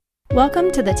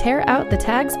Welcome to the Tear Out the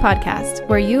Tags podcast,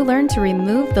 where you learn to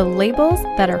remove the labels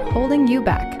that are holding you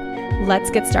back.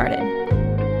 Let's get started.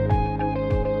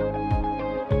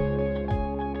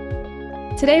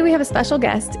 Today we have a special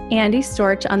guest, Andy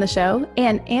Storch, on the show,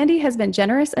 and Andy has been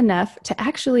generous enough to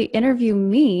actually interview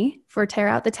me for Tear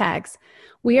Out the Tags.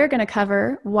 We are going to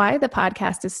cover why the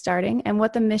podcast is starting and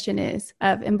what the mission is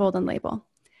of EMBLDN Label.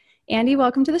 Andy,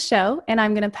 welcome to the show, and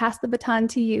I'm going to pass the baton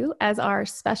to you as our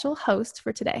special host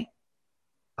for today.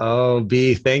 Oh,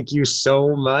 B, thank you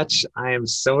so much. I am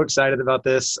so excited about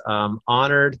this.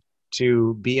 Honored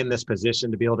to be in this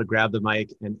position to be able to grab the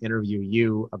mic and interview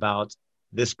you about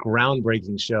this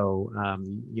groundbreaking show.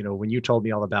 When you told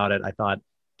me all about it, I thought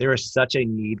there is such a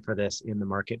need for this in the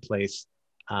marketplace.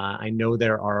 I know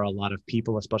there are a lot of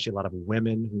people, especially a lot of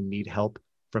women, who need help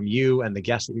from you and the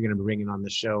guests that you're going to be bringing on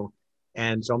the show.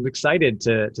 And so I'm excited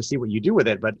to see what you do with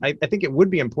it. But I think it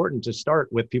would be important to start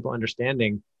with people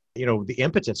understanding the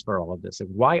impetus for all of this. Like,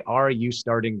 why are you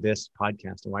starting this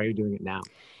podcast and why are you doing it now?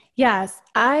 Yes,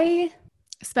 I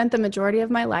spent the majority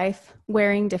of my life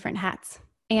wearing different hats,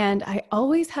 and I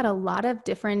always had a lot of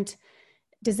different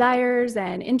desires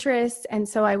and interests. And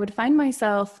so I would find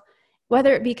myself,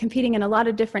 whether it be competing in a lot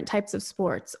of different types of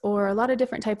sports or a lot of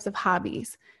different types of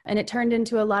hobbies, and it turned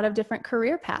into a lot of different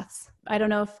career paths. I don't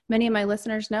know if many of my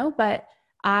listeners know, but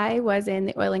I was in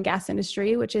the oil and gas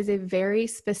industry, which is a very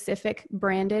specific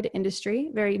branded industry,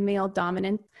 very male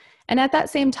dominant. And at that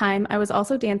same time, I was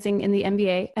also dancing in the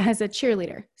NBA as a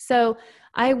cheerleader. So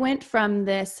I went from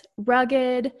this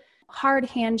rugged, hard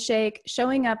handshake,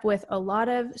 showing up with a lot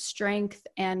of strength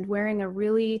and wearing a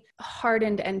really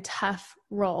hardened and tough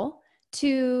role,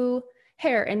 to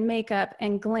hair and makeup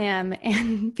and glam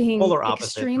and being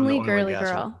extremely girly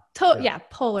girl.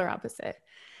 Polar opposite.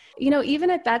 Even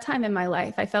at that time in my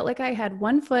life, I felt like I had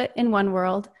one foot in one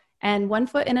world and one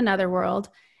foot in another world.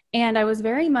 And I was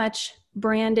very much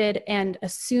branded and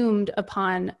assumed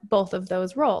upon both of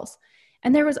those roles.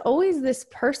 And there was always this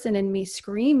person in me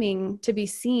screaming to be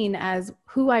seen as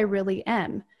who I really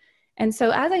am. And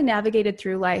so as I navigated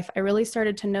through life, I really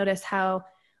started to notice how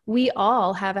we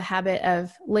all have a habit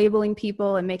of labeling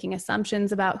people and making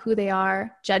assumptions about who they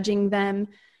are, judging them.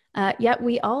 Yet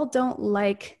we all don't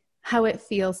like how it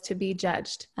feels to be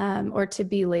judged or to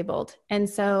be labeled. And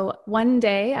so one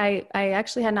day I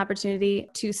actually had an opportunity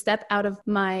to step out of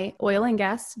my oil and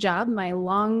gas job, my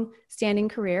long-standing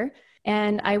career,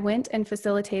 and I went and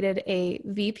facilitated a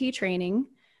VP training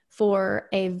for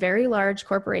a very large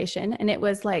corporation. And it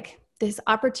was like this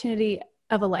opportunity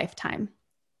of a lifetime.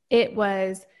 It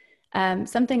was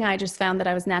something I just found that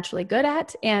I was naturally good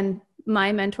at, and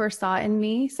my mentor saw in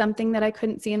me something that I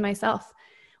couldn't see in myself.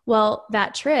 Well,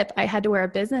 that trip, I had to wear a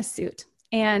business suit,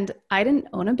 and I didn't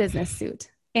own a business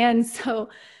suit. And so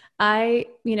I,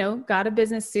 got a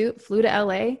business suit, flew to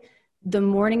LA. The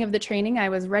morning of the training, I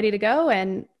was ready to go.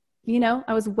 And,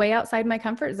 I was way outside my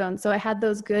comfort zone. So I had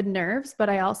those good nerves, but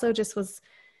I also just was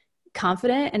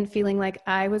confident and feeling like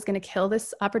I was going to kill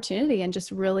this opportunity and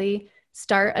just really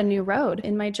start a new road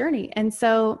in my journey. And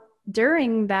so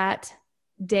during that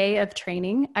day of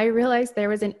training, I realized there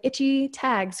was an itchy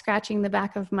tag scratching the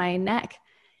back of my neck.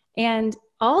 And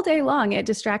all day long, it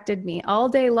distracted me. All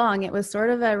day long, it was sort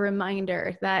of a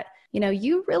reminder that,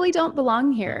 you really don't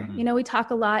belong here. Mm-hmm. We talk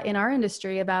a lot in our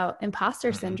industry about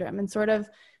imposter syndrome, and sort of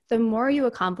the more you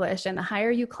accomplish and the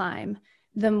higher you climb,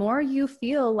 the more you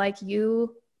feel like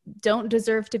you don't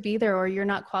deserve to be there or you're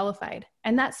not qualified.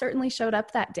 And that certainly showed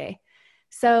up that day.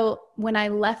 So when I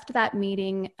left that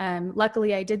meeting,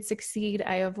 luckily I did succeed.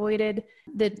 I avoided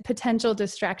the potential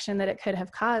distraction that it could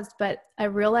have caused, but I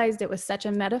realized it was such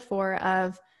a metaphor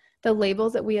of the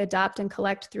labels that we adopt and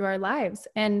collect through our lives.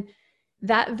 And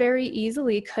that very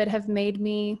easily could have made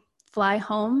me fly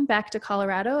home back to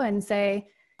Colorado and say,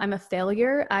 I'm a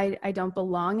failure. I don't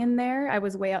belong in there. I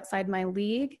was way outside my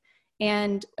league,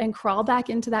 and crawl back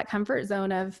into that comfort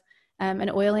zone of an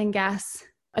oil and gas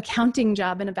accounting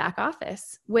job in a back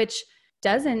office, which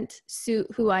doesn't suit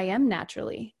who I am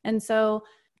naturally. And so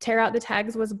Tear Out the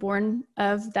Tags was born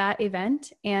of that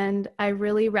event. And I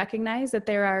really recognize that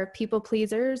there are people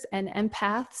pleasers and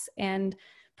empaths and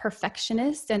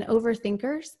perfectionists and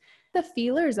overthinkers. The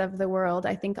feelers of the world,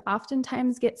 I think,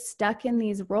 oftentimes get stuck in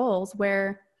these roles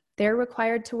where they're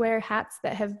required to wear hats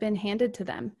that have been handed to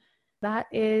them. That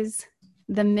is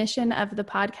the mission of the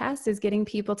podcast, is getting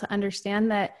people to understand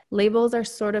that labels are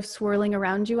sort of swirling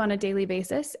around you on a daily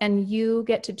basis, and you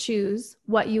get to choose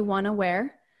what you want to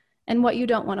wear and what you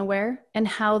don't want to wear, and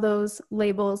how those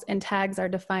labels and tags are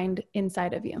defined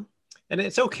inside of you. And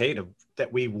it's okay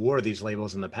that we wore these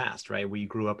labels in the past, right? We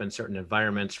grew up in certain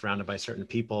environments, surrounded by certain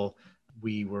people.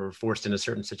 we were forced into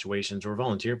certain situations or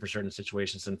volunteered for certain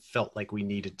situations and felt like we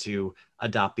needed to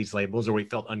adopt these labels, or we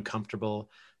felt uncomfortable.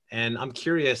 And I'm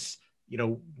curious,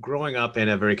 growing up in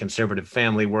a very conservative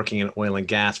family, working in oil and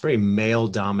gas, very male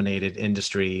dominated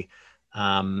industry,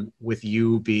 with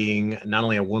you being not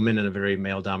only a woman in a very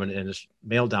male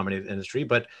dominated industry,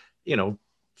 but,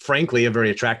 frankly, a very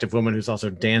attractive woman who's also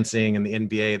dancing in the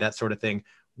NBA, that sort of thing.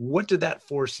 What did that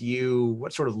force you?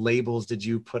 What sort of labels did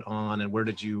you put on, and where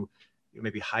did you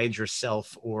maybe hide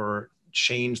yourself or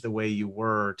change the way you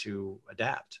were to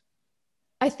adapt?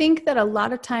 I think that a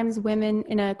lot of times women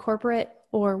in a corporate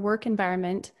or work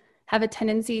environment have a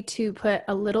tendency to put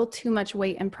a little too much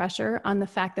weight and pressure on the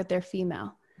fact that they're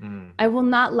female. I will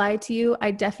not lie to you. I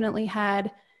definitely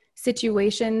had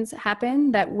situations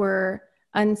happen that were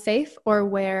unsafe, or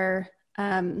where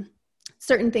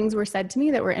certain things were said to me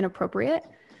that were inappropriate.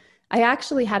 I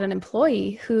actually had an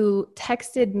employee who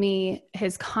texted me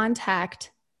his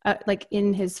contact, like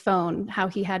in his phone, how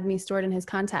he had me stored in his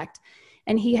contact.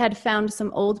 And he had found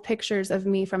some old pictures of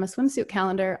me from a swimsuit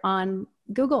calendar on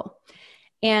Google.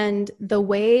 And the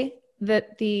way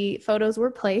that the photos were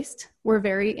placed were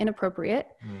very inappropriate.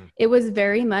 It was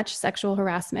very much sexual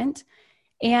harassment.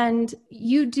 And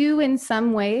you do in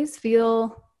some ways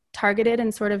feel targeted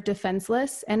and sort of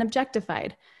defenseless and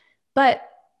objectified. But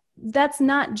that's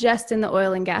not just in the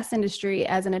oil and gas industry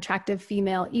as an attractive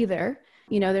female either.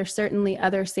 There's certainly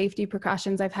other safety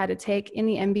precautions I've had to take in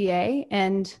the MBA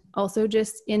and also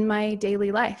just in my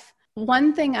daily life.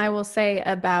 One thing I will say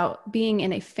about being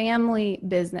in a family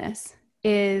business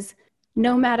is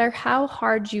no matter how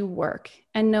hard you work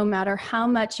and no matter how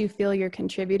much you feel you're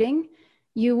contributing,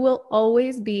 you will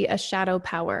always be a shadow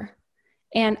power.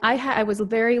 And I was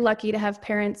very lucky to have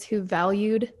parents who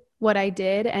valued what I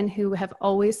did and who have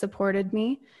always supported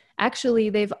me. Actually,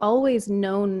 they've always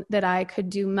known that I could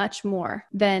do much more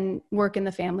than work in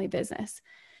the family business.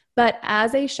 But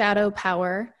as a shadow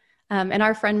power, and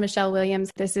our friend Michelle Williams,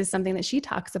 this is something that she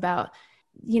talks about,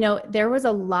 there was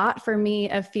a lot for me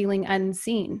of feeling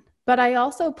unseen. But I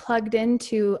also plugged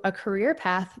into a career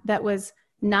path that was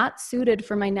not suited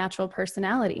for my natural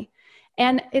personality.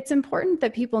 And it's important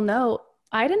that people know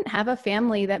I didn't have a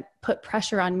family that put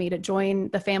pressure on me to join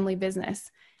the family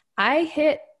business. I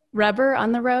hit rubber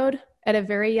on the road at a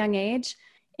very young age,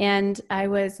 and I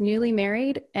was newly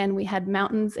married, and we had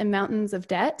mountains and mountains of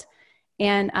debt,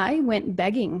 and I went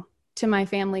begging to my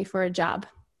family for a job.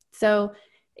 So,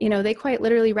 they quite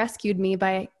literally rescued me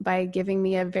by giving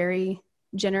me a very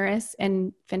generous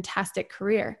and fantastic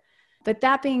career. But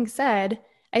that being said,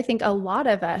 I think a lot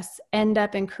of us end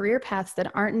up in career paths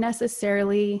that aren't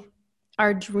necessarily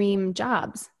our dream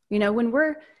jobs. When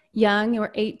we're young,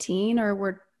 or 18 or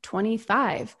we're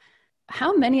 25,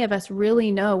 how many of us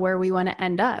really know where we want to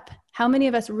end up? How many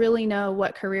of us really know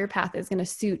what career path is going to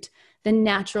suit the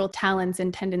natural talents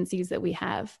and tendencies that we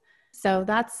have? So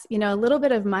that's, a little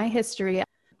bit of my history.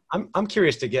 I'm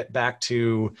curious to get back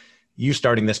to you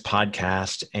starting this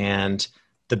podcast and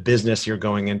the business you're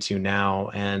going into now.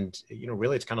 And,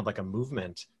 really it's kind of like a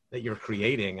movement that you're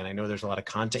creating. And I know there's a lot of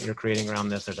content you're creating around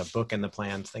this. There's a book in the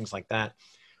plans, things like that.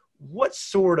 What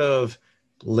sort of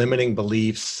limiting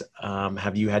beliefs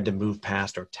have you had to move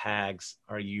past, or tags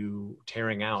are you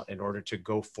tearing out in order to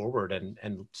go forward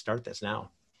and start this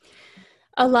now?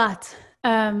 A lot.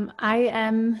 I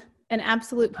am an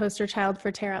absolute poster child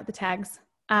for tear out the tags.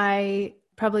 I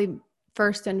probably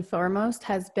first and foremost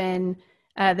has been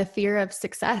the fear of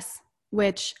success,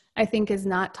 which I think is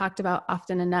not talked about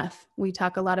often enough. We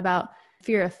talk a lot about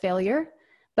fear of failure,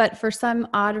 but for some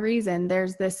odd reason,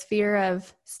 there's this fear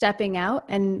of stepping out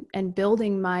and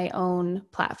building my own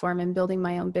platform and building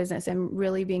my own business and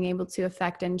really being able to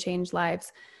affect and change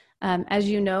lives. As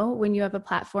you know, when you have a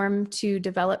platform to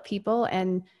develop people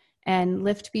and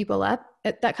lift people up,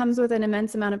 that comes with an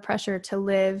immense amount of pressure to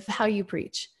live how you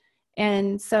preach.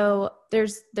 And so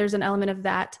there's an element of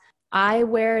that. I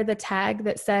wear the tag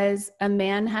that says a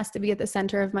man has to be at the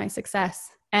center of my success.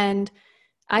 And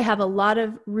I have a lot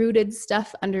of rooted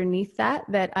stuff underneath that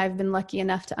I've been lucky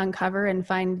enough to uncover and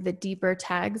find the deeper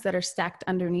tags that are stacked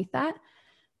underneath that.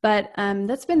 But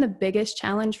that's been the biggest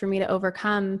challenge for me to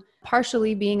overcome,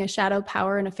 partially being a shadow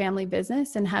power in a family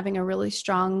business and having a really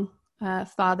strong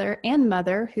father and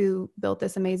mother who built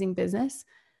this amazing business.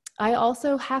 I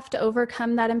also have to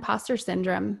overcome that imposter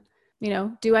syndrome.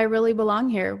 Do I really belong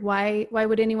here? Why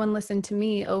would anyone listen to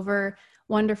me over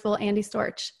wonderful Andy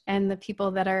Storch and the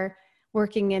people that are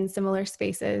working in similar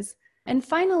spaces? And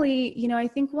finally, I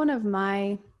think one of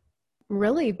my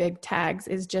really big tags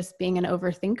is just being an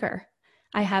overthinker.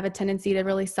 I have a tendency to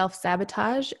really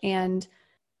self-sabotage, and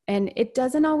it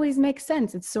doesn't always make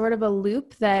sense. It's sort of a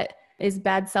loop that is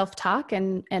bad self-talk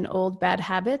and old bad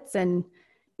habits. And,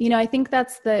 I think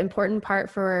that's the important part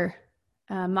for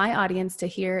my audience to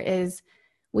hear is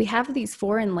we have these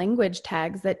foreign language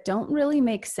tags that don't really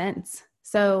make sense.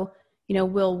 So,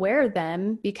 we'll wear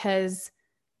them because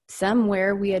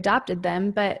somewhere we adopted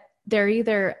them, but they're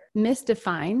either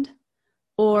misdefined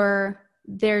or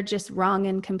they're just wrong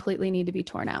and completely need to be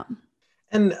torn out.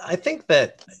 And I think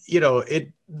that,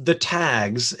 the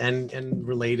tags and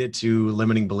related to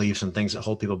limiting beliefs and things that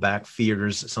hold people back,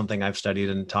 fears, something I've studied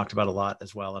and talked about a lot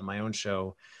as well on my own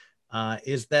show,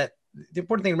 is that the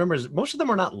important thing to remember is most of them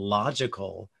are not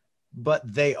logical, but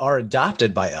they are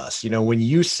adopted by us. When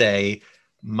you say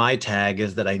my tag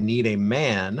is that I need a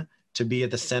man to be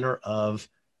at the center of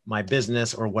my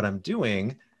business or what I'm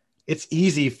doing, it's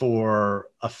easy for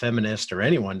a feminist or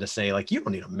anyone to say, like, you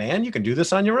don't need a man. You can do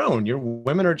this on your own. Your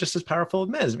women are just as powerful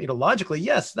as men. Logically,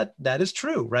 yes, that is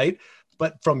true, right?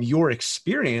 But from your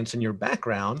experience and your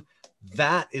background,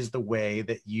 that is the way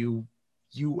that you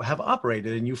have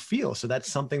operated and you feel. So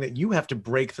that's something that you have to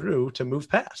break through to move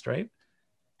past, right?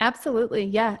 Absolutely.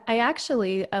 Yeah. I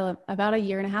actually, about a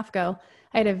year and a half ago,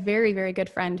 I had a very, very good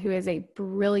friend who is a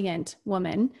brilliant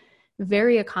woman,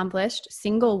 very accomplished,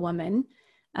 single woman.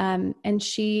 And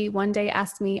she one day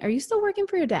asked me, "Are you still working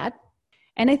for your dad?"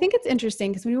 And I think it's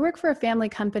interesting because when you work for a family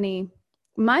company,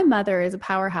 my mother is a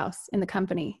powerhouse in the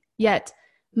company. Yet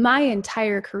my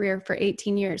entire career for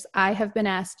 18 years, I have been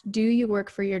asked, "Do you work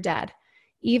for your dad?"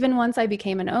 Even once I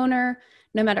became an owner,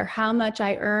 no matter how much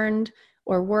I earned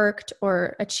or worked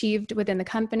or achieved within the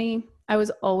company, I was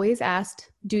always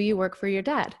asked, "Do you work for your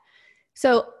dad?"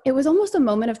 So it was almost a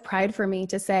moment of pride for me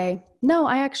to say, no,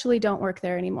 I actually don't work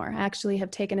there anymore. I actually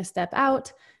have taken a step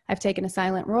out. I've taken a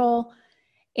silent role.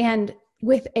 And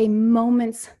with a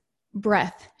moment's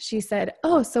breath, she said,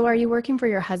 "Oh, so are you working for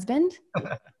your husband?"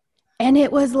 And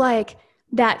it was like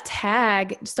that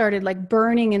tag started like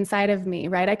burning inside of me,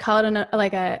 right? I call it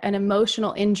an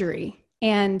emotional injury.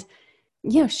 And,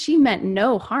 she meant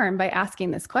no harm by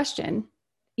asking this question.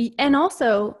 And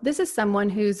also, this is someone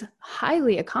who's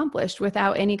highly accomplished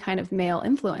without any kind of male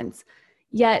influence.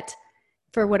 Yet,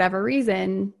 for whatever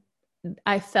reason,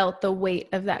 I felt the weight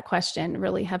of that question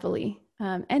really heavily.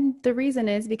 And the reason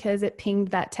is because it pinged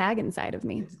that tag inside of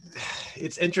me.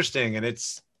 It's interesting. And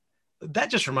that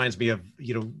just reminds me of,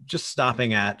 just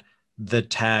stopping at the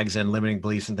tags and limiting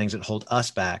beliefs and things that hold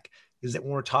us back, is that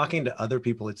when we're talking to other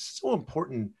people, it's so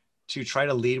important to try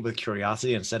to lead with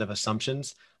curiosity instead of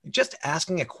assumptions. Just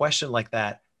asking a question like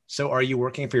that, "So are you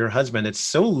working for your husband?" It's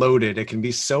so loaded. It can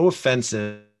be so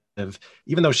offensive,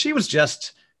 even though she was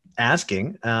just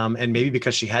asking. And maybe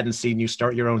because she hadn't seen you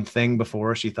start your own thing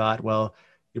before, she thought, well,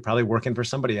 you're probably working for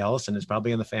somebody else and it's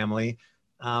probably in the family.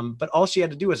 But all she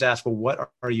had to do was ask, well,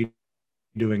 what are you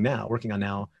working on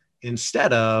now?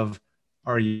 Instead of,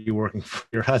 are you working for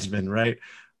your husband, right?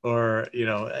 Or,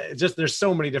 just there's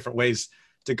so many different ways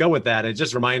to go with that. It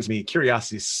just reminds me,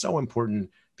 curiosity is so important.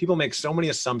 People make so many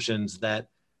assumptions that,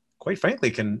 quite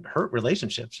frankly, can hurt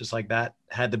relationships, just like that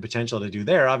had the potential to do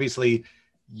there. Obviously,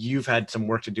 you've had some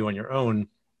work to do on your own.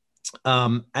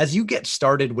 As you get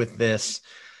started with this,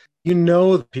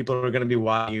 people are going to be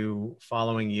watching you,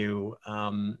 following you.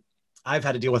 I've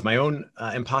had to deal with my own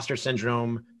imposter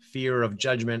syndrome, fear of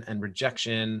judgment and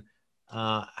rejection.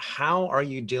 How are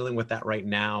you dealing with that right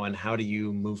now? And how do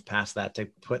you move past that to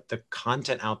put the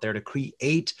content out there to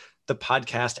create the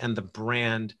podcast and the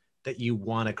brand that you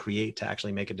want to create to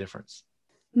actually make a difference?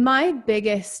 My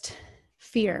biggest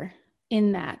fear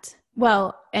in that,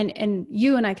 well, and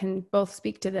you and I can both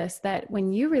speak to this, that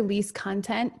when you release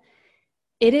content,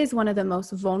 it is one of the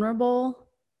most vulnerable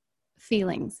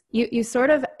feelings. You sort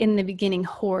of in the beginning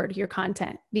hoard your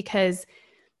content because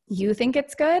you think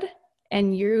it's good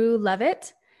and you love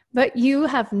it, but you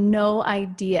have no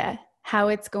idea how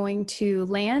it's going to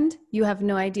land. You have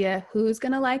no idea who's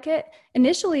going to like it.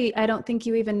 Initially, I don't think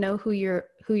you even know who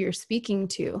you're speaking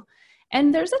to.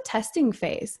 And there's a testing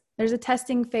phase. There's a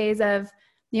testing phase of,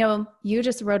 you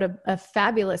just wrote a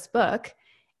fabulous book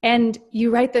and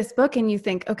you write this book and you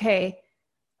think, okay,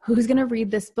 who's going to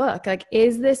read this book? Like,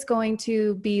 is this going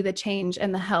to be the change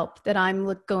and the help that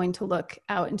I'm going to look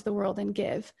out into the world and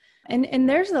give? And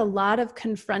there's a lot of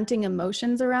confronting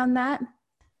emotions around that.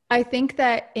 I think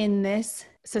that in this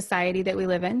society that we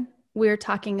live in, we're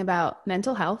talking about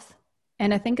mental health,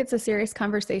 and I think it's a serious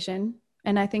conversation.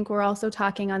 And I think we're also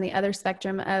talking on the other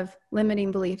spectrum of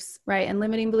limiting beliefs, right? And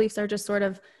limiting beliefs are just sort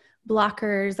of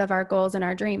blockers of our goals and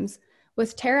our dreams.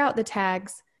 With Tear Out the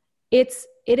Tags, it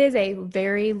is a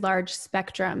very large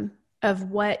spectrum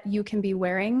of what you can be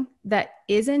wearing that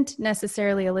isn't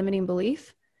necessarily a limiting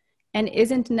belief and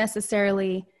isn't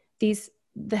necessarily these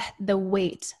the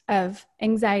weight of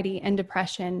anxiety and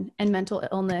depression and mental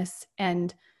illness.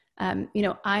 And,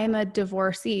 I'm a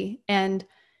divorcee, and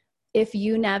if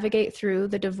you navigate through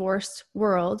the divorced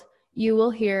world, you will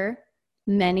hear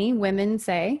many women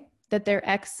say that their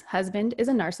ex-husband is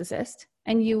a narcissist,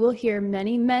 and you will hear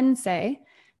many men say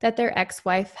that their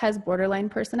ex-wife has borderline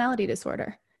personality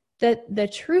disorder. The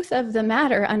truth of the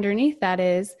matter underneath that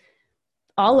is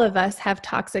all of us have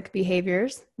toxic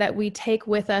behaviors that we take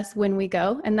with us when we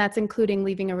go, and that's including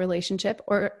leaving a relationship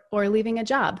or leaving a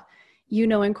job.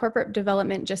 In corporate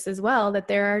development just as well, that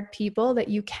there are people that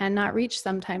you cannot reach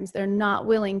sometimes. They're not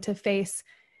willing to face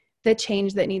the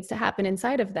change that needs to happen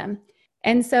inside of them.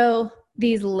 And so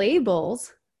these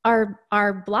labels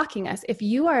are blocking us. If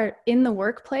you are in the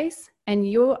workplace and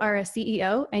you are a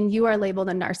CEO and you are labeled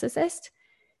a narcissist,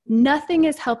 nothing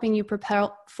is helping you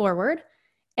propel forward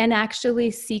and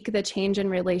actually seek the change in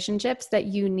relationships that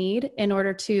you need in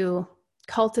order to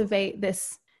cultivate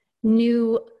this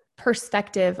new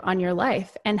perspective on your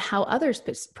life and how others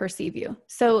perceive you.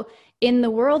 So in the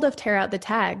world of tear out the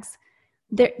tags,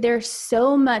 there's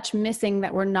so much missing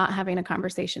that we're not having a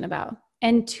conversation about.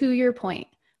 And to your point,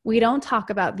 we don't talk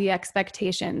about the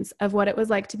expectations of what it was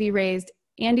like to be raised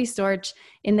Andy Storch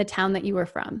in the town that you were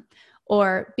from,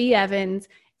 or B. Evans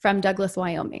from Douglas,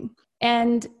 Wyoming.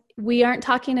 And we aren't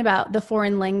talking about the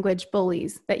foreign language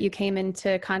bullies that you came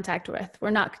into contact with. We're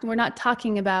not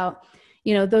talking about,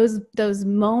 those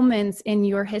moments in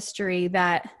your history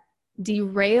that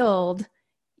derailed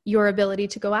your ability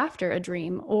to go after a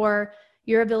dream or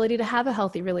your ability to have a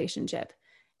healthy relationship.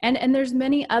 And there's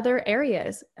many other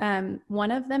areas.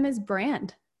 One of them is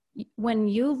brand. When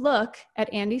you look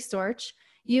at Andy Storch,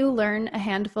 you learn a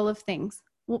handful of things.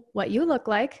 What you look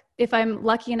like. If I'm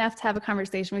lucky enough to have a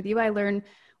conversation with you, I learn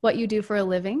what you do for a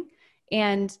living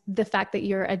and the fact that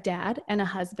you're a dad and a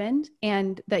husband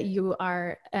and that you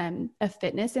are a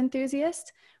fitness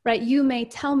enthusiast, right? You may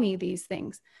tell me these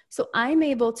things. So I'm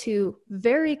able to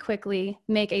very quickly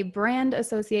make a brand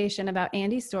association about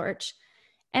Andy Storch.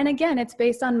 And again, it's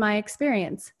based on my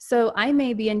experience. So I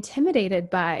may be intimidated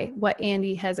by what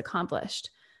Andy has accomplished,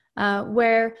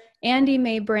 where Andy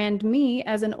may brand me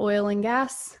as an oil and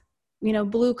gas,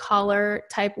 blue collar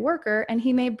type worker, and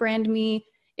he may brand me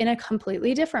in a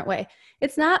completely different way.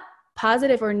 It's not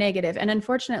positive or negative. And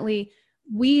unfortunately,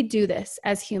 we do this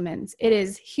as humans. It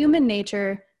is human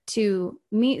nature to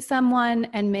meet someone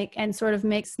and sort of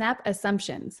make snap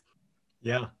assumptions.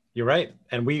 Yeah, you're right.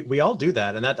 And we all do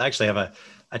that. And that actually have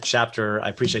a chapter. I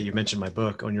appreciate you mentioned my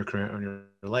book on your career, on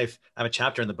your life. I have a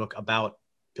chapter in the book about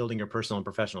building your personal and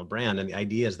professional brand. And the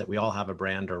idea is that we all have a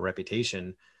brand or a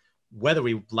reputation, whether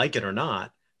we like it or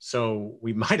not. So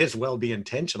we might as well be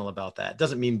intentional about that.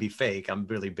 Doesn't mean be fake. I'm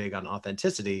really big on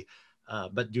authenticity,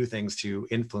 but do things to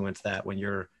influence that when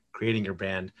you're creating your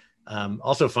brand.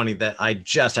 Also funny that I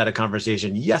just had a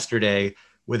conversation yesterday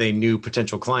with a new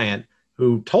potential client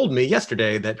who told me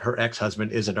yesterday that her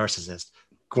ex-husband is a narcissist,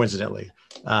 coincidentally.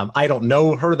 I don't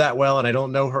know her that well, and I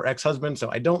don't know her ex-husband, so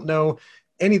I don't know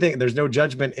anything. There's no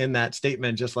judgment in that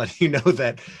statement, just letting you know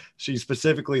that she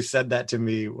specifically said that to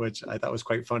me, which I thought was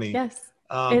quite funny. Yes,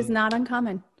 it's not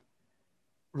uncommon.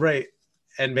 Right.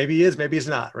 And maybe he is, maybe it's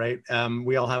not, right?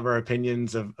 We all have our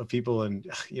opinions of people, and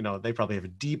they probably have a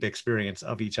deep experience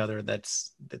of each other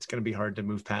that's going to be hard to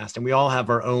move past. And we all have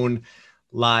our own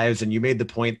lives. And you made the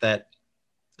point that,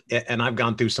 and I've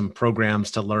gone through some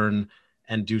programs to learn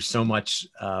and do so much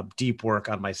deep work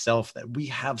on myself, that we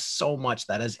have so much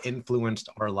that has influenced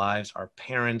our lives, our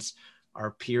parents,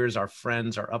 our peers, our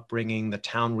friends, our upbringing, the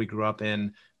town we grew up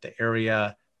in, the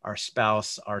area, our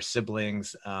spouse, our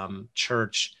siblings,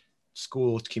 church,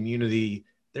 school, community.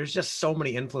 There's just so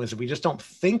many influences. We just don't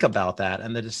think about that.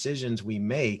 And the decisions we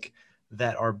make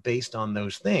that are based on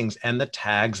those things and the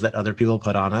tags that other people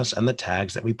put on us and the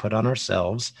tags that we put on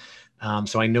ourselves.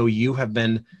 So I know you have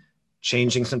been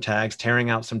changing some tags, tearing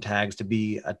out some tags to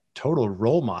be a total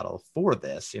role model for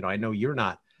this. I know you're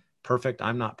not perfect.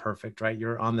 I'm not perfect, right?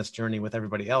 You're on this journey with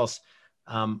everybody else.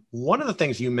 One of the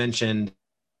things you mentioned,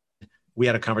 we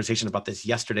had a conversation about this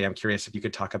yesterday. I'm curious if you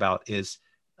could talk about is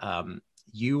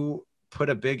you put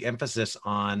a big emphasis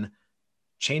on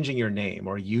changing your name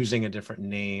or using a different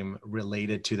name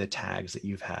related to the tags that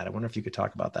you've had. I wonder if you could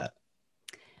talk about that.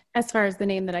 As far as the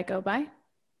name that I go by?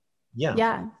 Yeah.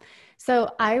 Yeah.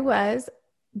 So I was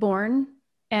born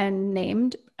and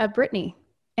named a Brittany,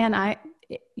 and I'm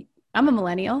a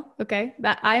millennial. Okay.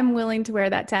 That I'm willing to wear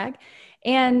that tag.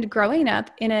 And growing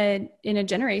up in a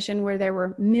generation where there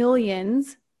were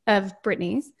millions of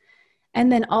Britneys,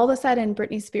 and then all of a sudden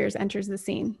Britney Spears enters the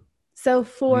scene. So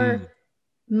for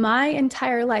my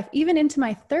entire life, even into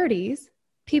my 30s,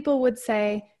 people would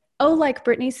say, oh, like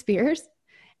Britney Spears.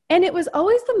 And it was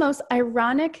always the most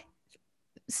ironic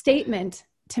statement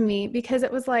to me, because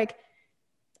it was like,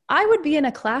 I would be in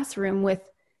a classroom with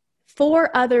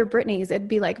 4 other Britneys. It'd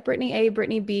be like Britney A,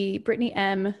 Britney B, Britney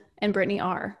M, and Britney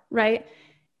R, right?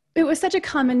 It was such a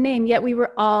common name, yet we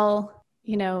were all,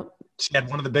 She had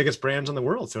one of the biggest brands in the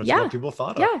world, so it's yeah, what people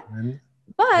thought of. yeah,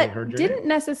 but didn't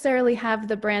necessarily have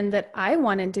the brand that I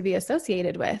wanted to be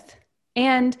associated with.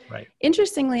 And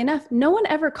interestingly enough, no one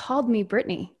ever called me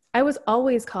Britney. I was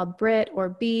always called Brit or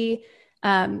B.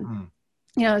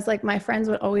 It's like my friends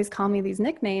would always call me these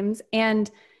nicknames. And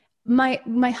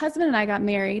my husband and I got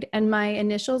married, and my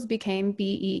initials became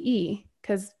BEE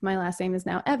because my last name is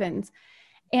now Evans.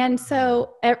 And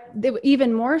so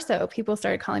even more so, people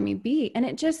started calling me B, and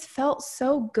it just felt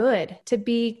so good to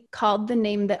be called the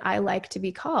name that I like to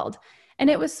be called. And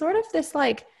it was sort of this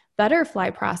like butterfly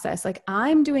process. Like,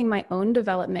 I'm doing my own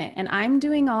development and I'm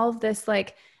doing all of this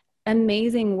like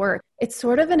amazing work. It's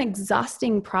sort of an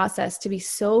exhausting process to be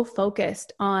so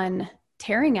focused on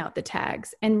tearing out the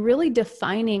tags and really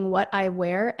defining what I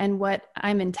wear and what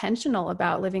I'm intentional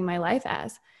about living my life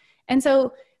as. And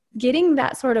so getting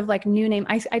that sort of like new name,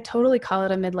 I totally call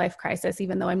it a midlife crisis,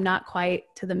 even though I'm not quite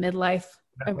to the midlife.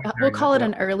 We'll call it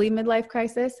an early midlife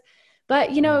crisis.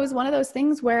 But, it was one of those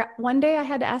things where one day I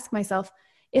had to ask myself,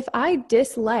 if I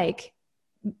dislike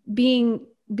being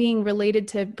related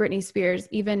to Britney Spears,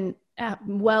 even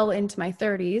well into my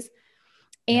 30s,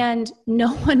 and no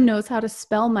one knows how to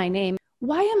spell my name,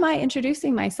 why am I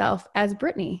introducing myself as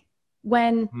Britney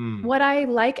when what I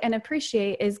like and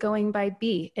appreciate is going by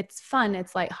B? It's fun,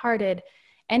 it's lighthearted,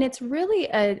 and it's really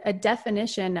a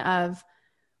definition of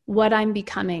what I'm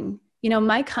becoming.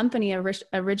 My company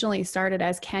originally started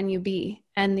as Can You Be?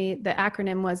 And the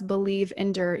acronym was Believe,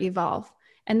 Endure, Evolve.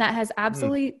 And that has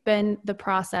absolutely been the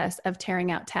process of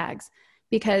tearing out tags,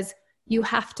 because you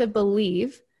have to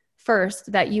believe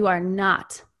first that you are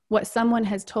not what someone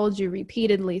has told you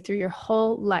repeatedly through your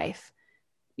whole life.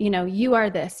 You are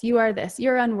this,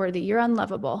 you're unworthy, you're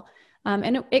unlovable.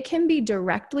 And it can be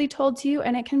directly told to you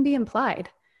and it can be implied.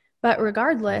 But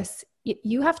regardless,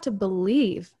 you have to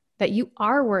believe that you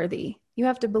are worthy. You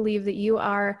have to believe that you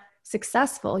are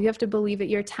successful. You have to believe that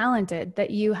you're talented,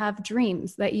 that you have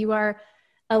dreams, that you are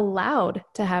allowed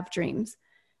to have dreams.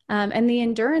 And the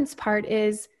endurance part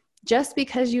is, just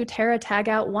because you tear a tag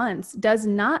out once does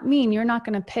not mean you're not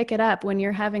going to pick it up when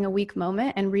you're having a weak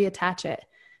moment and reattach it.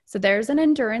 So there's an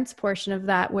endurance portion of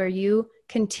that where you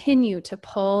continue to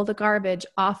pull the garbage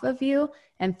off of you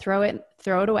and throw it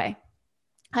away.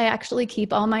 I actually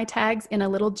keep all my tags in a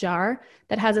little jar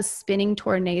that has a spinning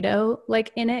tornado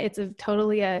like in it. It's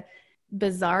totally a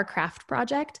bizarre craft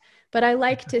project, but I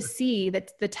like to see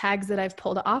that the tags that I've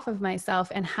pulled off of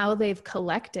myself and how they've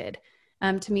collected.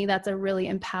 To me, that's a really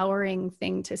empowering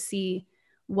thing to see.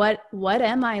 What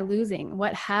am I losing?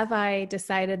 What have I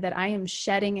decided that I am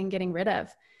shedding and getting rid of?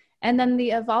 And then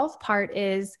the evolve part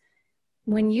is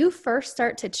when you first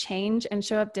start to change and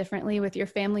show up differently with your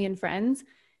family and friends,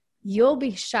 you'll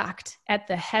be shocked at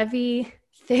the heavy,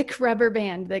 thick rubber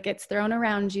band that gets thrown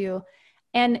around you.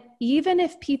 And even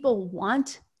if people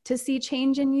want to see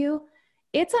change in you,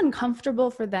 it's uncomfortable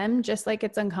for them, just like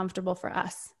it's uncomfortable for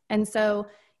us. And so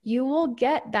you will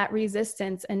get that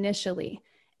resistance initially.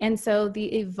 And so the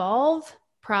evolve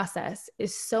process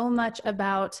is so much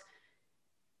about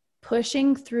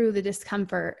pushing through the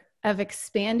discomfort of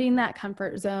expanding that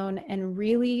comfort zone and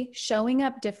really showing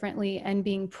up differently and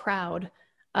being proud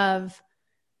of,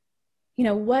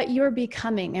 what you're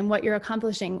becoming and what you're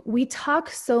accomplishing. We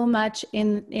talk so much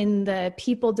in the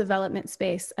people development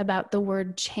space about the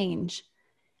word change.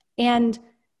 And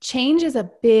change is a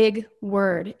big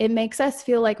word. It makes us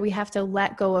feel like we have to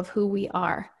let go of who we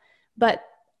are. But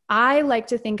I like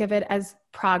to think of it as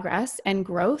progress and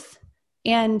growth.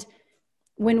 And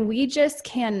when we just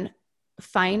can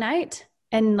finite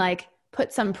and like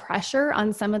put some pressure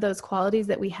on some of those qualities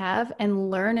that we have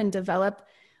and learn and develop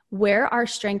where our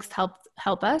strengths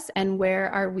help us and where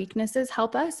our weaknesses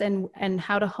help us and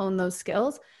how to hone those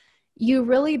skills, you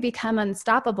really become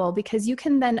unstoppable, because you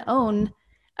can then own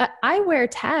I wear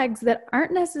tags that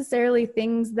aren't necessarily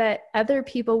things that other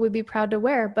people would be proud to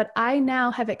wear, but I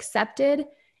now have accepted,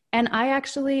 and I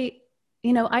actually,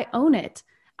 I own it.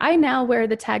 I now wear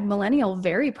the tag millennial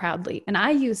very proudly. And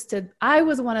I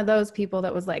was one of those people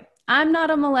that was like, I'm not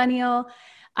a millennial.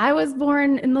 I was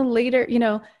born in the later,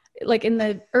 like in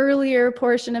the earlier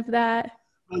portion of that.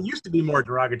 Well, it used to be more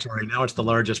derogatory. Now it's the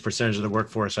largest percentage of the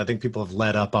workforce. I think people have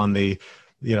led up on the,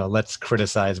 let's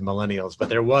criticize millennials. But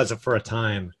there was, for a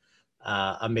time,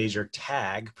 a major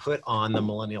tag put on the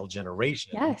millennial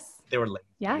generation. Yes. they were lazy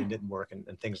Yeah, and didn't work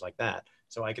and things like that.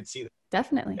 So I could see that.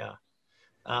 definitely.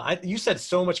 Yeah. You said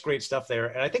so much great stuff there.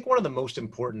 And I think one of the most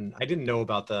important, I didn't know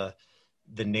about the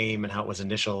name and how it was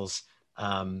initials.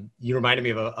 You reminded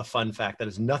me of a fun fact that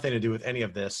has nothing to do with any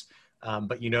of this.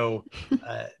 But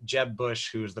Jeb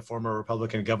Bush, who's the former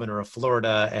Republican governor of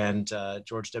Florida and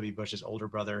George W. Bush's older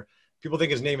brother, people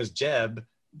think his name is Jeb,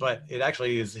 but it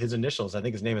actually is his initials. I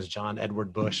think his name is John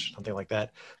Edward Bush, something like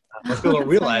that. Most people Oh, don't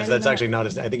that's funny. I realize didn't that's know that. actually not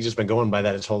his, I think he's just been going by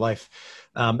that his whole life.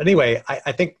 Anyway,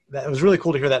 I think that it was really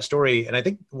cool to hear that story. And I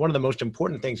think one of the most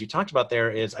important things you talked about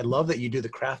there is I love that you do the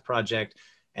craft project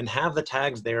and have the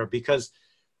tags there, because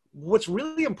what's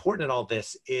really important in all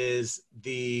this is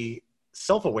the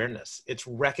self-awareness. It's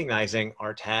recognizing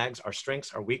our tags, our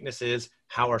strengths, our weaknesses,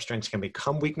 how our strengths can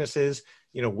become weaknesses,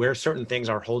 where certain things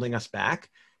are holding us back.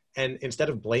 And instead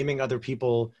of blaming other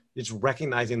people, it's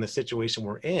recognizing the situation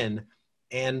we're in.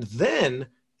 And then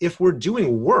if we're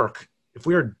doing work, if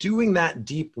we are doing that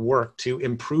deep work to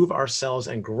improve ourselves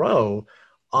and grow,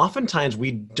 oftentimes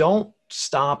we don't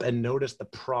stop and notice the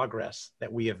progress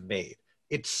that we have made.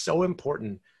 It's so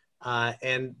important.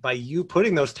 And by you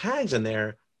putting those tags in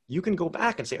there, you can go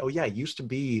back and say, oh yeah, I used to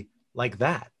be like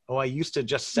that. Oh, I used to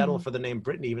just settle for the name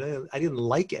Brittany, even I didn't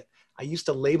like it. I used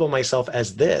to label myself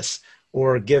as this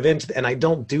or give in to, and I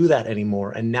don't do that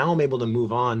anymore. And now I'm able to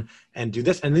move on and do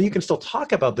this. And then you can still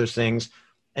talk about those things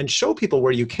and show people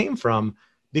where you came from,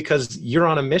 because you're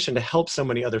on a mission to help so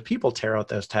many other people tear out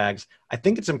those tags. I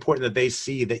think it's important that they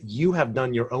see that you have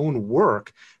done your own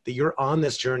work, that you're on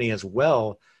this journey as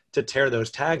well to tear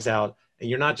those tags out. And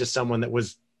you're not just someone that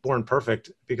was born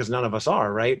perfect, because none of us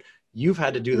are, right? You've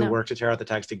had to do the No. work to tear out the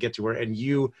tags to get to where, and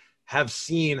you have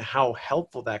seen how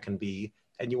helpful that can be,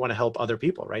 and you want to help other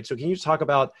people, right? So can you talk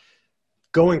about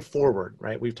going forward,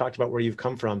 right? We've talked about where you've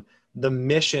come from, the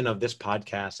mission of this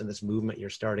podcast and this movement you're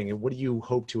starting, and what do you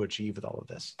hope to achieve with all of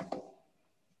this?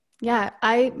 Yeah,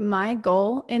 my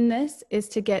goal in this is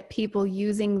to get people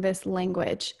using this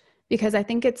language, because I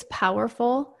think it's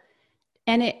powerful,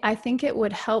 and I think it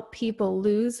would help people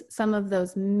lose some of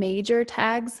those major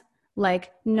tags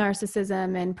like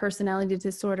narcissism and personality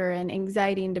disorder and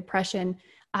anxiety and depression.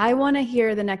 I want to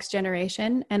hear the next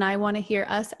generation, and I want to hear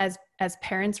us as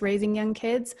parents raising young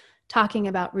kids talking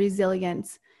about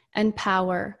resilience and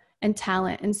power and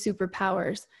talent and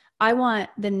superpowers. I want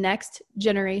the next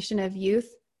generation of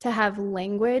youth to have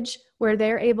language where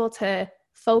they're able to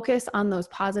focus on those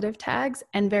positive tags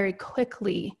and very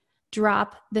quickly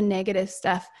drop the negative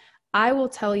stuff. I will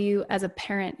tell you, as a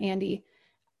parent, Andy,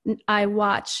 I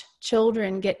watch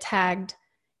children get tagged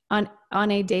on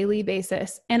a daily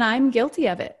basis, and I'm guilty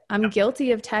of it. I'm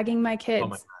guilty of tagging my kids, Oh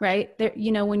my right? There,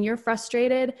 when you're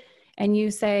frustrated and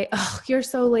you say, "Oh, you're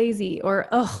so lazy," or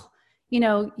 "Oh,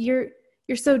 you're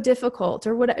so difficult,"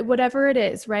 or whatever it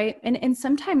is, right? And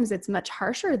sometimes it's much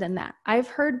harsher than that. I've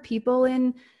heard people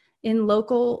in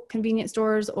local convenience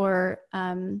stores or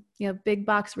big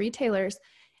box retailers,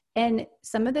 and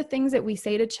some of the things that we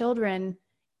say to children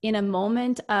in a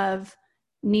moment of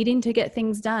needing to get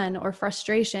things done or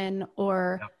frustration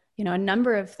or a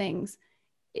number of things.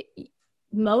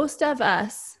 Most of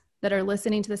us that are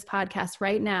listening to this podcast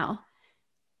right now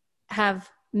have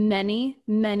many,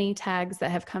 many tags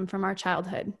that have come from our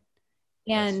childhood.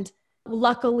 And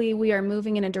luckily, we are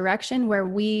moving in a direction where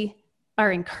we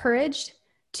are encouraged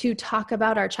to talk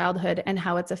about our childhood and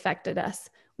how it's affected us.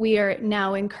 We are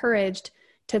now encouraged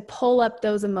to pull up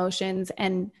those emotions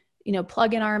and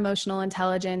plug in our emotional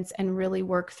intelligence and really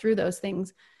work through those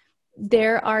things.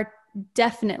 There are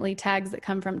definitely tags that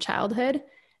come from childhood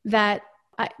that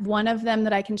one of them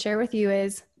that I can share with you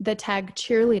is the tag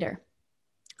cheerleader.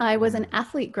 I was an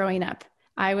athlete growing up.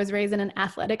 I was raised in an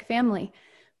athletic family,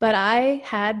 but I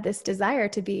had this desire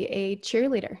to be a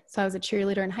cheerleader. So I was a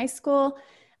cheerleader in high school,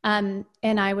 and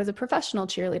I was a professional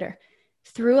cheerleader.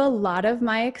 Through a lot of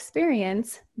my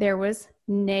experience, there was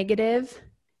negative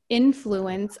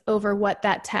influence over what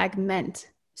that tag meant.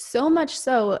 So much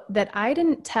so that I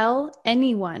didn't tell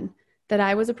anyone that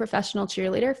I was a professional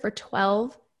cheerleader for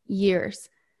 12 years.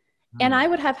 And I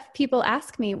would have people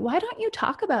ask me, why don't you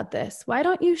talk about this? Why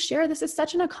don't you share? This is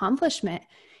such an accomplishment.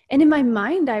 And in my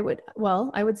mind, I would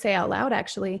say out loud,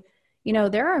 actually,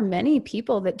 there are many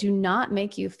people that do not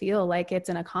make you feel like it's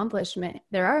an accomplishment.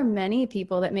 There are many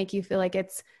people that make you feel like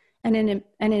it's an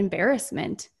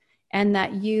embarrassment, and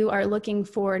that you are looking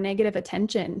for negative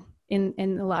attention in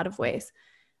a lot of ways.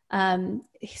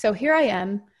 So here I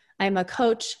am. I'm a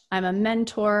coach. I'm a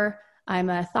mentor. I'm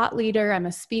a thought leader. I'm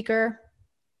a speaker.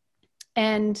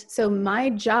 And so my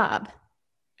job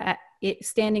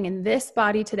standing in this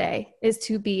body today is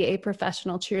to be a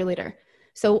professional cheerleader.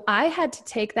 So I had to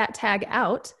take that tag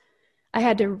out I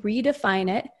had to redefine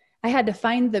it. I had to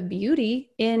find the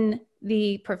beauty in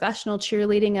the professional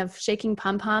cheerleading of shaking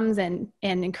pom-poms and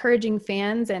encouraging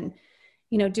fans and,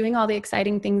 doing all the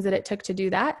exciting things that it took to do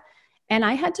that. And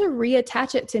I had to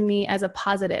reattach it to me as a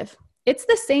positive. It's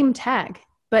the same tag,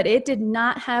 but it did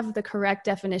not have the correct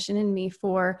definition in me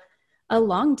for a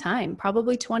long time,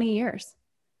 probably 20 years.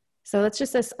 So that's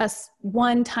just a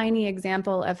one tiny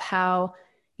example of how,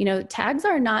 tags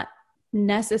are not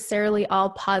necessarily all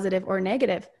positive or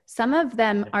negative. Some of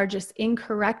them are just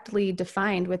incorrectly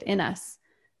defined within us.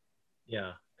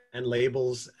 Yeah. And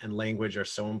labels and language are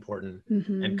so important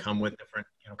and come with different,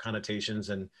 connotations.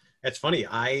 And it's funny.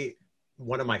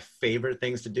 One of my favorite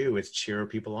things to do is cheer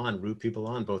people on, root people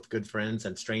on, both good friends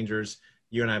and strangers.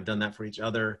 You and I have done that for each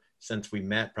other since we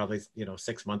met probably,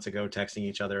 6 months ago, texting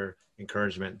each other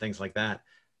encouragement, things like that.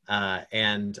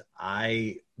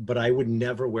 But I would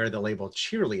never wear the label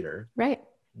cheerleader. Right.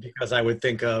 Because I would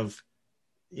think of,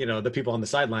 the people on the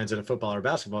sidelines at a football or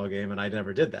basketball game, and I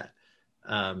never did that.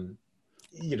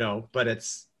 But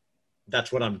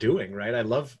that's what I'm doing, right?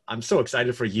 I'm so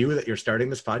excited for you that you're starting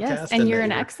this podcast. Yes, and you're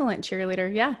an excellent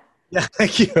cheerleader. Yeah. Yeah,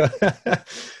 thank you.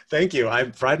 Thank you. I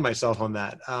pride myself on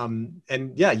that.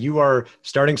 And yeah, you are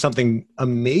starting something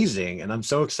amazing, and I'm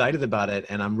so excited about it.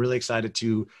 And I'm really excited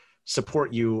to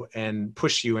support you and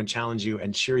push you and challenge you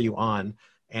and cheer you on.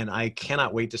 And I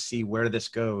cannot wait to see where this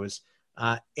goes.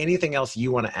 Anything else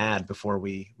you want to add before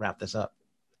we wrap this up?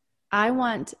 I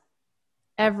want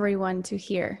everyone to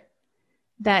hear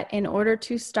that in order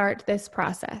to start this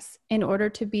process, in order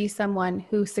to be someone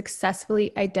who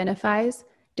successfully identifies,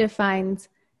 defines,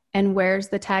 and wears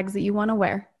the tags that you want to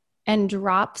wear, and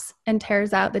drops and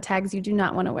tears out the tags you do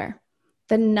not want to wear,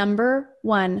 the number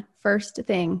one first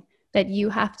thing that you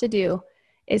have to do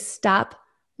is stop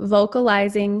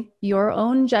vocalizing your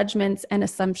own judgments and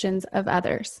assumptions of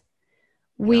others.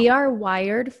 We are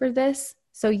wired for this,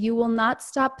 so you will not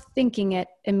stop thinking it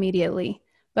immediately.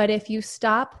 But if you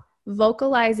stop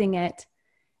vocalizing it,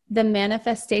 the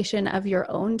manifestation of your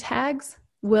own tags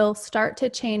will start to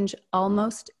change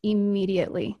almost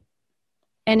immediately.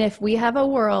 And if we have a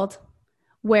world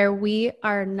where we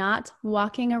are not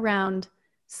walking around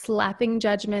slapping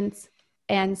judgments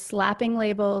and slapping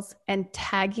labels and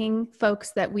tagging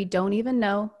folks that we don't even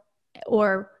know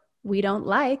or we don't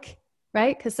like,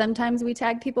 right? Because sometimes we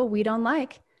tag people we don't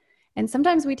like, and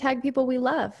sometimes we tag people we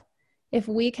love. If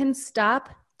we can stop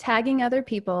tagging other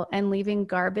people and leaving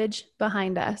garbage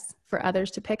behind us for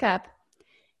others to pick up,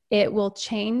 it will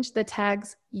change the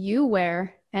tags you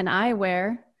wear and I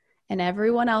wear and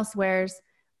everyone else wears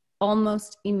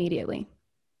almost immediately.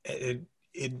 It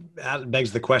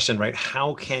begs the question, right?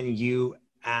 How can you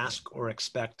ask or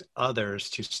expect others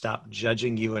to stop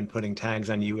judging you and putting tags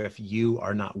on you if you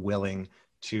are not willing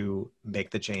to make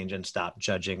the change and stop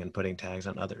judging and putting tags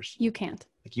on others? You can't.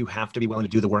 Like, you have to be willing to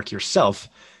do the work yourself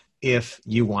if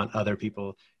you want other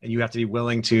people, and you have to be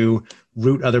willing to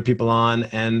root other people on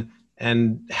and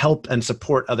help and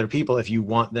support other people if you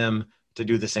want them to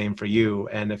do the same for you.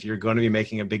 And if you're going to be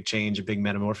making a big change, a big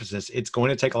metamorphosis, it's going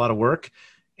to take a lot of work,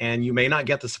 and you may not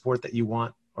get the support that you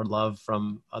want or love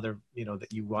from other,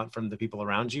 that you want from the people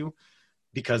around you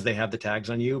because they have the tags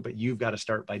on you, but you've got to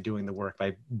start by doing the work,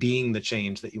 by being the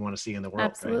change that you want to see in the world.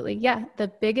 Absolutely. Right? Yeah.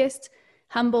 The biggest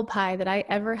humble pie that I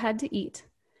ever had to eat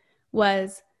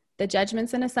was the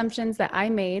judgments and assumptions that I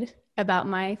made about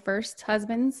my first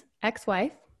husband's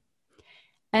ex-wife.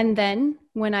 And then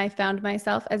when I found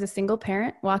myself as a single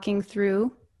parent walking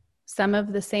through some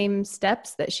of the same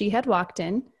steps that she had walked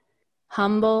in,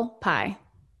 humble pie.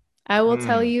 I will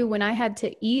tell you, when I had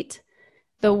to eat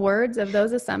the words of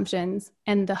those assumptions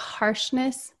and the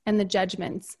harshness and the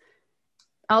judgments,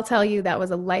 I'll tell you that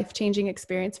was a life-changing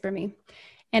experience for me.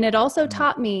 And it also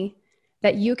taught me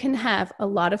that you can have a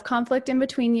lot of conflict in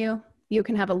between you. You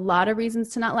can have a lot of reasons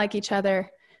to not like each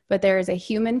other, but there is a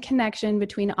human connection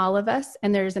between all of us,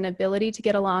 and there's an ability to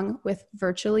get along with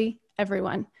virtually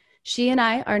everyone. She and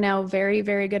I are now very,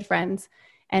 very good friends.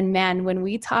 And man, when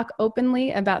we talk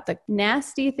openly about the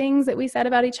nasty things that we said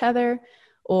about each other,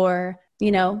 or,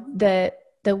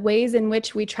 the ways in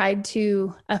which we tried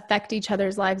to affect each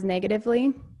other's lives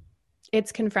negatively,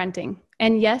 it's confronting.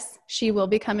 And yes, she will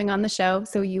be coming on the show,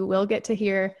 so you will get to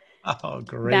hear. Oh,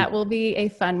 great. That will be a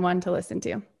fun one to listen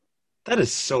to. That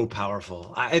is so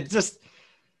powerful.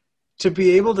 To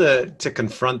be able to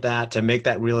confront that, to make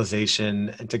that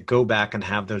realization, and to go back and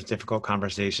have those difficult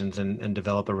conversations and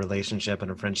develop a relationship and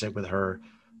a friendship with her.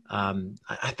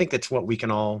 I think it's what we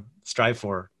can all strive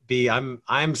for.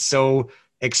 I'm so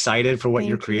excited for what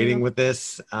you're creating with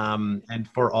this, and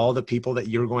for all the people that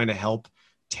you're going to help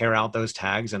tear out those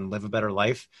tags and live a better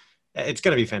life. It's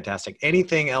going to be fantastic.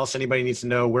 Anything else anybody needs to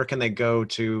know? Where can they go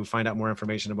to find out more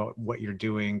information about what you're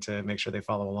doing to make sure they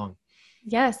follow along?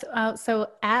 Yes. So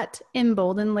at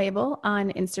EMBLDN Label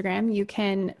on Instagram, you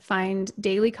can find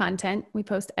daily content. We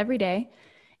post every day.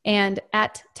 And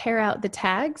at Tear Out the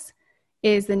Tags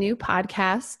is the new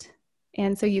podcast.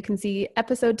 And so you can see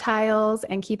episode tiles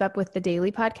and keep up with the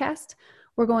daily podcast.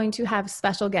 We're going to have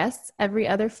special guests every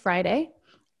other Friday.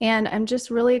 And I'm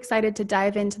just really excited to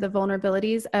dive into the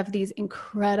vulnerabilities of these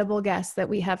incredible guests that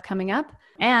we have coming up.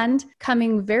 And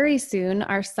coming very soon,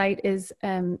 our site is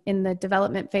in the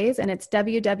development phase, and it's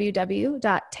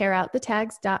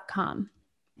www.tearoutthethags.com.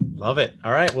 Love it.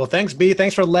 All right. Well, thanks, B.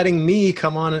 Thanks for letting me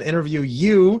come on and interview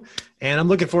you. And I'm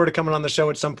looking forward to coming on the show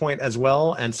at some point as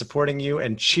well and supporting you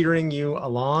and cheering you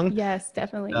along. Yes,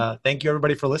 definitely. Thank you,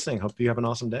 everybody, for listening. Hope you have an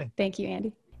awesome day. Thank you,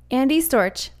 Andy. Andy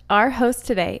Storch, our host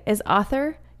today, is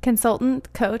author,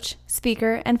 consultant, coach,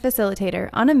 speaker, and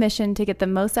facilitator on a mission to get the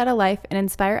most out of life and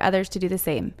inspire others to do the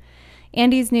same.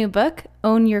 Andy's new book,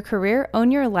 Own Your Career,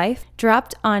 Own Your Life,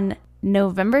 dropped on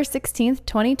November 16th,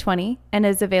 2020, and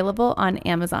is available on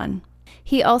Amazon.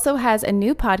 He also has a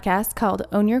new podcast called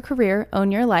Own Your Career,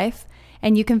 Own Your Life,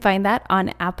 and you can find that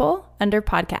on Apple under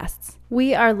podcasts.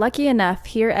 We are lucky enough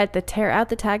here at the Tear Out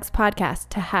the Tags podcast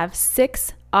to have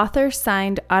 6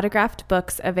 author-signed autographed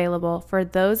books available for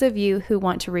those of you who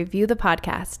want to review the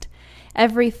podcast.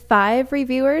 Every 5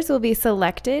 reviewers will be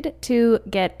selected to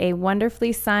get a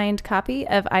wonderfully signed copy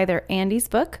of either Andy's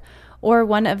book or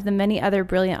one of the many other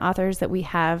brilliant authors that we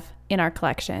have in our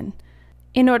collection.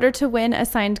 In order to win a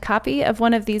signed copy of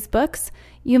one of these books,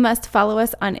 you must follow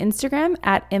us on Instagram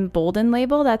at EMBLDN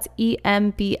Label, that's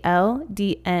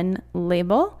EMBLDN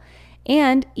Label,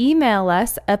 and email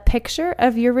us a picture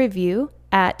of your review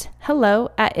at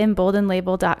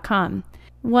hello@emboldenlabel.com.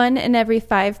 1 in every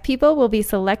 5 people will be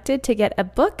selected to get a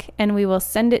book, and we will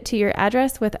send it to your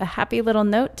address with a happy little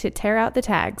note to tear out the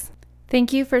tags.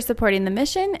 Thank you for supporting the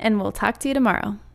mission, and we'll talk to you tomorrow.